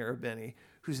Johnny or a Benny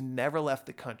who's never left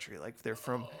the country, like they're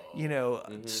from,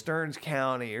 Stearns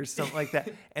County or something like that,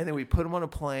 and then we put them on a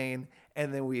plane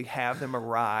and then we have them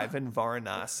arrive in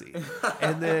Varanasi.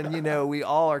 And then, you know, we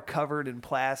all are covered in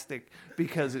plastic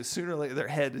because sooner or later their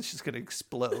head is just going to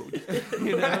explode.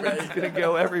 You know, it's going to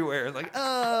go everywhere. Like,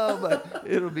 oh, but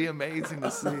it'll be amazing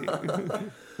to see.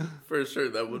 For sure,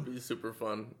 that would be super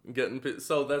fun.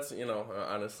 So that's, you know,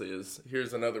 honestly,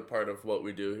 here's another part of what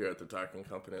we do here at the Talking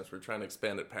Company is we're trying to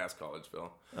expand it past Collegeville.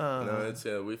 You know, it's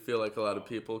we feel like a lot of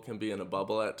people can be in a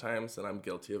bubble at times, and I'm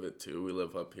guilty of it too. We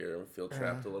live up here and feel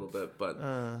trapped a little bit, but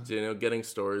you know, getting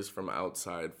stories from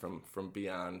outside, from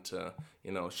beyond to,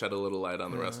 you know, shed a little light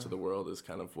on the rest of the world is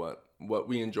kind of what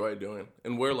we enjoy doing,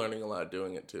 and we're learning a lot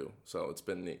doing it too. So it's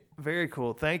been neat. Very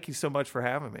cool. Thank you so much for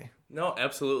having me. No,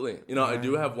 absolutely. You know, I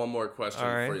do have one more question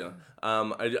for you.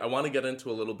 I want to get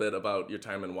into a little bit about your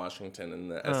time in Washington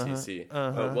and the SEC.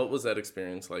 What was that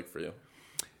experience like for you?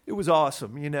 It was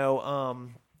awesome. You know,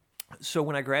 so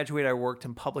when I graduated, I worked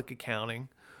in public accounting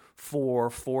for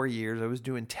 4 years. I was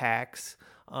doing tax.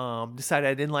 Decided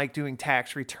I didn't like doing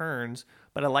tax returns,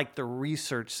 but I liked the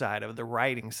research side of it, the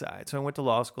writing side. So I went to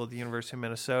law school at the University of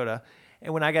Minnesota.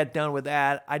 And when I got done with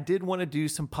that, I did want to do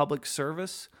some public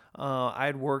service. I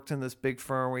had worked in this big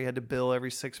firm where you had to bill every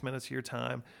 6 minutes of your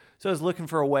time. So I was looking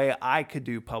for a way I could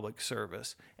do public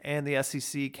service. And the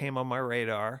SEC came on my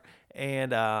radar.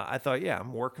 And I thought, yeah,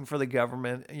 I'm working for the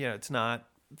government. You know, it's not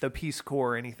the Peace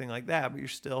Corps or anything like that, but you're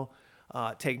still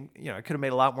taking, you know, I could have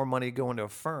made a lot more money going to a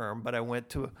firm, but I went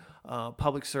to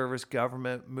public service,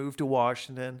 government, moved to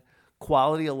Washington.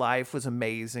 Quality of life was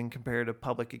amazing compared to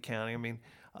public accounting. I mean,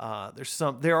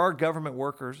 there are government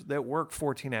workers that work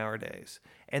 14-hour days,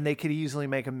 and they could easily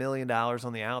make $1 million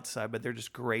on the outside, but they're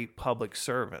just great public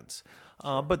servants.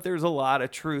 But there's a lot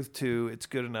of truth to it's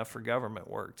good enough for government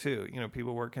work too. You know,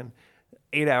 people working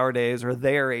 8-hour days or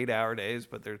their 8-hour days,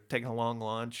 but they're taking a long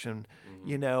lunch. And,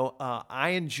 you know, I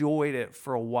enjoyed it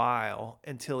for a while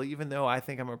until, even though I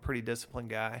think I'm a pretty disciplined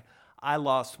guy, I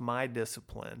lost my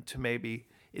discipline to maybe,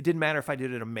 it didn't matter if I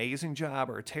did an amazing job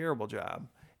or a terrible job.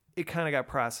 It kind of got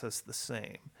processed the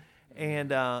same.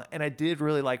 And I did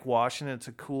really like Washington. It's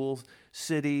a cool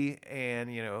city,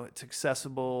 and, you know, it's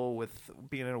accessible with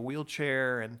being in a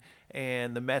wheelchair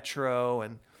and the metro,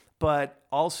 but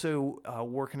also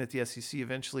working at the SEC,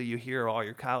 eventually you hear all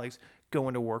your colleagues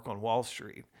going to work on Wall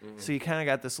Street. So you kind of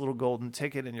got this little golden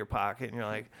ticket in your pocket, and you're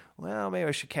like, well, maybe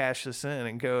I should cash this in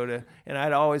and go to, and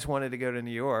I'd always wanted to go to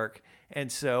New York. And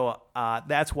so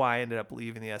that's why I ended up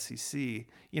leaving the SEC.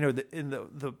 You know,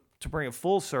 to bring it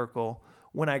full circle,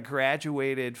 when I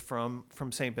graduated from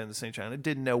St. Ben to St. John, I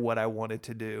didn't know what I wanted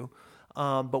to do.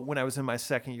 But when I was in my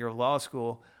second year of law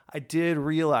school, I did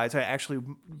realize I actually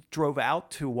drove out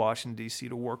to Washington, D.C.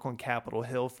 to work on Capitol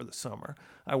Hill for the summer.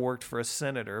 I worked for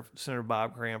Senator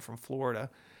Bob Graham from Florida.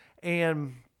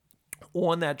 And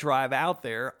on that drive out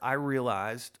there, I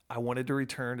realized I wanted to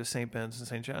return to St. Ben's and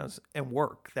St. John's and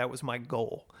work. That was my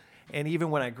goal. And even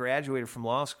when I graduated from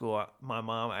law school, my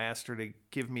mom asked her to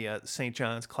give me a St.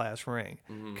 John's class ring.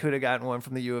 Could have gotten one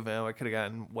from the U of M. I could have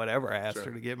gotten whatever I asked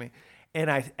her to give me. And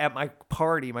at my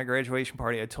party, my graduation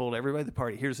party, I told everybody at the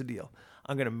party, here's the deal.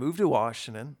 I'm going to move to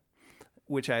Washington,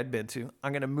 which I had been to.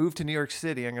 I'm going to move to New York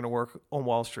City. I'm going to work on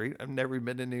Wall Street. I've never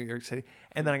been to New York City.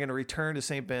 And then I'm going to return to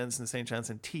St. Ben's and St. John's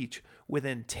and teach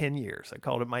within 10 years. I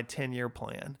called it my 10-year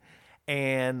plan.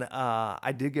 And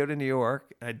I did go to New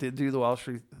York. I did do the Wall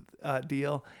Street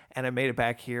deal, and I made it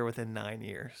back here within 9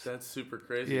 years. That's super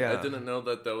crazy. Yeah. I didn't know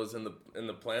that was in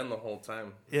the plan the whole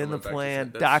time. In the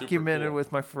plan, documented cool.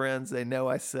 With my friends. They know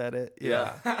I said it.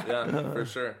 Yeah, for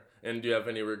sure. And do you have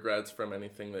any regrets from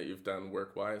anything that you've done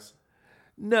work-wise?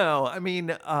 No, I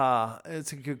mean,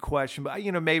 it's a good question, but,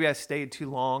 you know, maybe I stayed too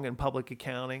long in public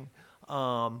accounting.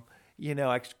 You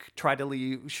know, I tried to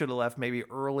leave, should have left maybe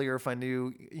earlier if I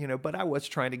knew, you know, but I was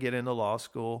trying to get into law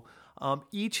school.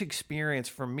 Each experience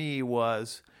for me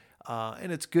was,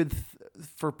 and it's good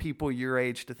for people your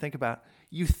age to think about,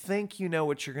 you think you know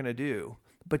what you're going to do,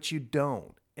 but you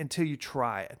don't until you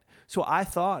try it. So I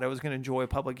thought I was going to enjoy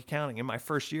public accounting. In my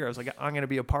first year, I was like, I'm going to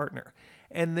be a partner.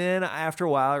 And then after a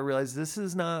while, I realized this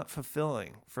is not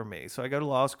fulfilling for me. So I go to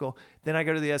law school. Then I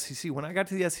go to the SEC. When I got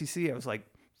to the SEC, I was like,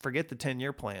 forget the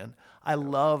 10-year plan. I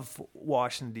love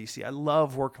Washington, D.C. I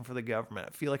love working for the government.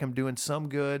 I feel like I'm doing some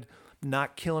good,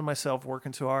 not killing myself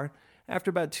working so hard. After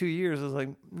about 2 years, I was like,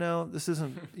 no, this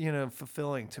isn't, you know,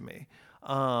 fulfilling to me.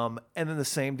 And then the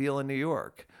same deal in New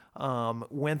York.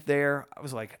 Went there. I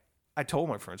was like, I told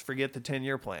my friends, forget the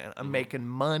 10-year plan. I'm making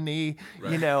money.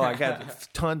 Right. You know, I got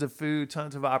tons of food,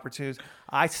 tons of opportunities.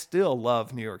 I still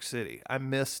love New York City. I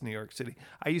miss New York City.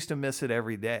 I used to miss it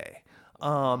every day.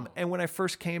 And when I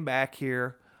first came back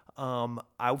here,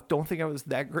 I don't think I was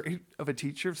that great of a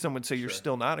teacher. Some would say you're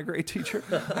still not a great teacher.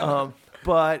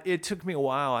 But it took me a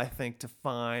while, I think, to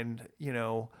find,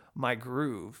 my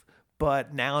groove.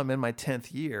 But now I'm in my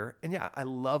 10th year, and yeah, I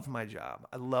love my job.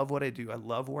 I love what I do. I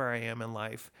love where I am in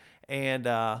life, and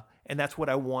that's what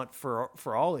I want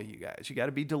for all of you guys. You got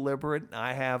to be deliberate.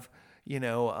 I have,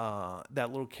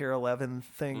 that little Care 11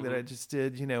 thing that I just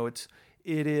did.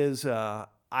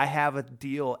 I have a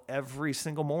deal every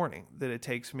single morning that it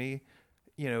takes me.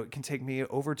 It can take me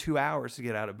over 2 hours to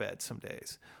get out of bed some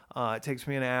days. It takes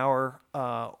me an hour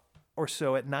or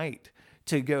so at night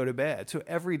to go to bed. So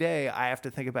every day I have to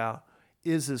think about,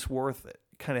 is this worth it?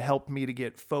 Kind of helped me to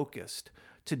get focused,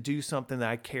 to do something that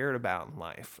I cared about in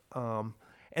life.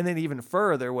 And then even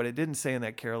further, what it didn't say in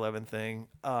that Care 11 thing,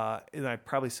 and I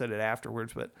probably said it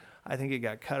afterwards, but I think it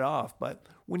got cut off. But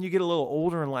when you get a little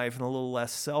older in life and a little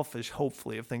less selfish,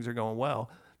 hopefully, if things are going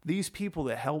well, these people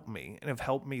that help me and have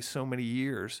helped me so many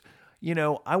years,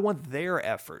 I want their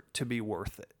effort to be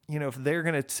worth it. If they're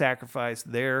going to sacrifice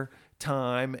their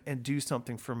time and do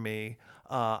something for me,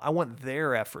 I want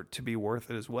their effort to be worth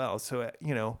it as well. So,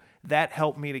 that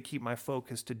helped me to keep my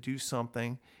focus to do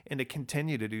something and to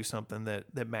continue to do something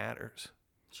that matters.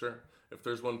 Sure. If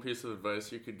there's one piece of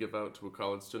advice you could give out to a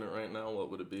college student right now,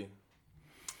 what would it be?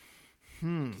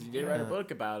 You did write a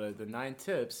book about it, the 9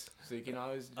 tips, so you can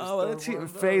always just let's see,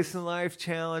 facing life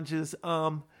challenges.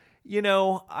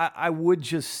 I would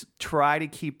just try to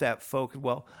keep that focus.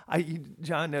 Well,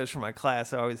 John knows from my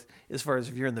class, I always, as far as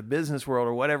if you're in the business world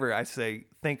or whatever, I say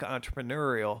think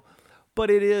entrepreneurial. But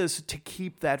it is to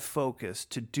keep that focus,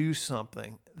 to do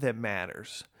something that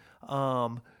matters.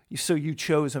 So you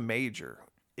chose a major.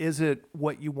 Is it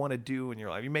what you want to do in your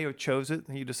life? You may have chose it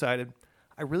and you decided,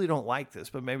 I really don't like this,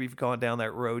 but maybe you've gone down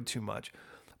that road too much.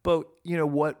 But,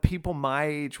 what people my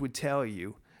age would tell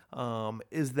you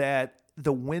is that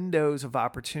the windows of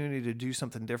opportunity to do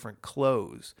something different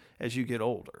close as you get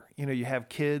older. You have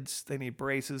kids, they need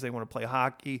braces, they want to play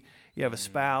hockey, you have a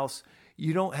spouse.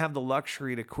 You don't have the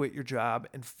luxury to quit your job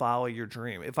and follow your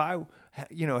dream. If I,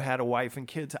 had a wife and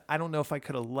kids, I don't know if I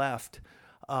could have left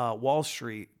Wall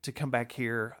Street to come back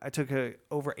here. I took a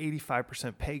over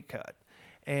 85% pay cut.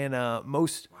 And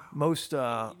most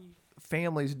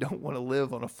families don't want to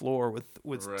live on a floor with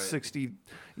right. 60,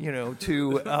 to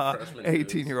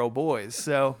 18-year-old boys.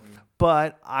 So,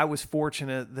 but I was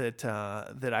fortunate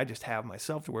that I just have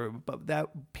myself to worry about. But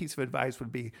that piece of advice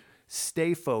would be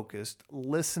stay focused,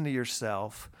 listen to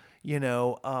yourself,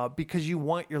 because you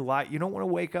want your life. You don't want to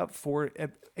wake up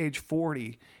at age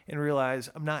 40 and realize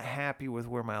I'm not happy with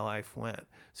where my life went.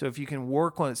 So if you can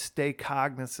work on it, stay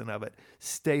cognizant of it,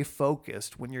 stay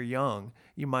focused when you're young,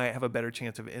 you might have a better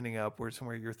chance of ending up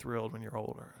somewhere you're thrilled when you're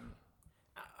older.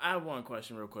 I have one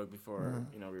question real quick before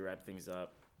we wrap things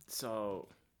up. So,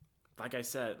 like I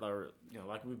said,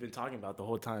 like we've been talking about the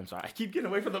whole time. Sorry, I keep getting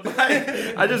away from the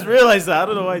mic. I just realized that. I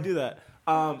don't know why I do that.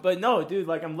 But no, dude,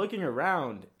 I'm looking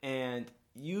around, and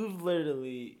you've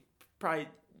literally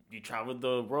you traveled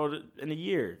the world in a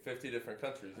year. 50 different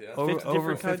countries, yeah.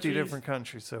 Over 50 different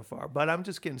countries so far. But I'm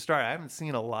just getting started. I haven't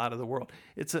seen a lot of the world.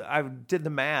 I did the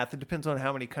math. It depends on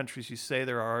how many countries you say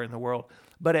there are in the world.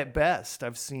 But at best,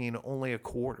 I've seen only a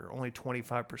quarter, only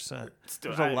 25%.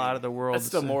 There's a lot of the world. That's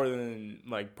still more than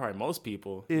probably most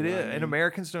people. It is. And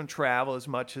Americans don't travel as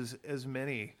much as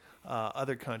many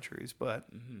other countries. But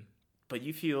But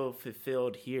you feel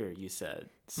fulfilled here, you said.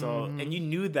 So, and you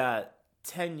knew that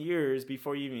 10 years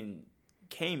before you even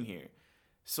came here.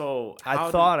 So I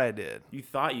thought I did. You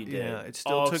thought you did. Yeah, it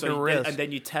still took a risk. And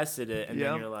then you tested it, and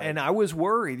then you're like... And I was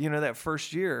worried. that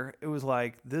first year, it was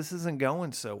like, this isn't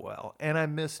going so well. And I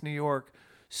miss New York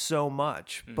so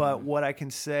much. But what I can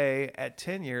say at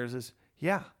 10 years is,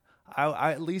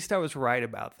 I at least I was right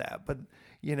about that. But,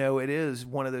 it is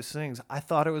one of those things. I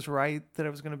thought it was right that I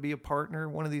was going to be a partner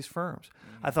in one of these firms.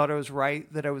 I thought it was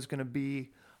right that I was going to be...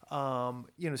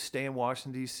 stay in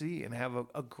Washington, D.C. and have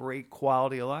a great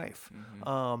quality of life.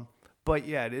 But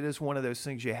yeah, it is one of those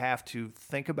things you have to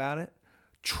think about it,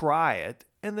 try it,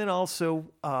 and then also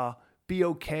be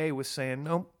okay with saying,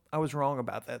 nope, I was wrong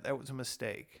about that. That was a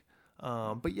mistake.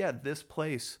 But yeah, this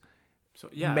place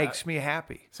makes me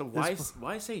happy. So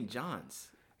why St. John's?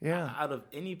 Yeah. Out of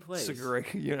any place. It's a great,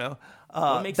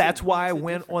 that's why I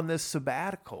went on this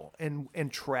sabbatical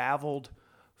and traveled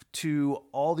to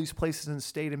all these places and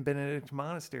stayed in Benedict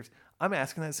monasteries. I'm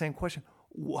asking that same question.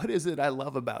 What is it I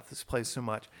love about this place so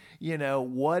much?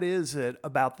 What is it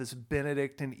about this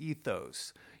Benedictine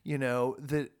ethos,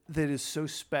 that is so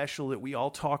special that we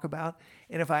all talk about?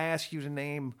 And if I ask you to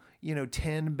name,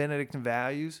 10 Benedictine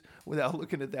values without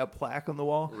looking at that plaque on the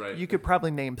wall, right. You could probably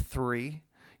name 3.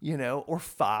 or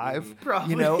 5,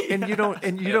 Probably, and you don't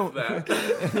and you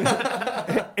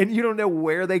don't know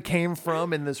where they came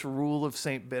from in this rule of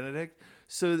Saint Benedict.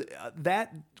 So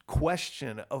that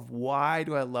question of why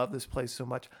do I love this place so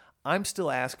much, I'm still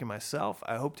asking myself.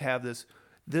 I hope to have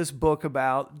this book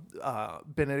about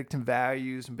Benedictine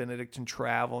values and Benedictine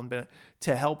travel and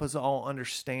to help us all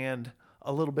understand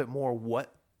a little bit more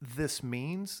what this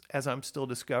means as I'm still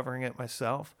discovering it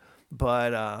myself.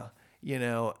 But,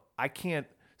 I can't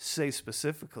say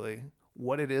specifically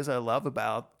what it is I love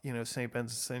about, St.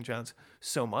 Ben's and St. John's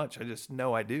so much. I just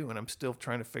know I do, and I'm still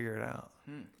trying to figure it out.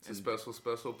 It's a special,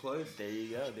 special place. There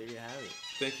you go. There you have it.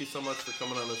 Thank you so much for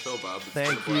coming on the show, Bob.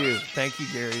 Thank you. Thank you,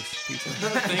 Gary's Pizza.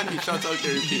 Thank you. Shout out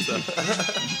Gary Pizza.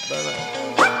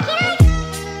 Bye-bye.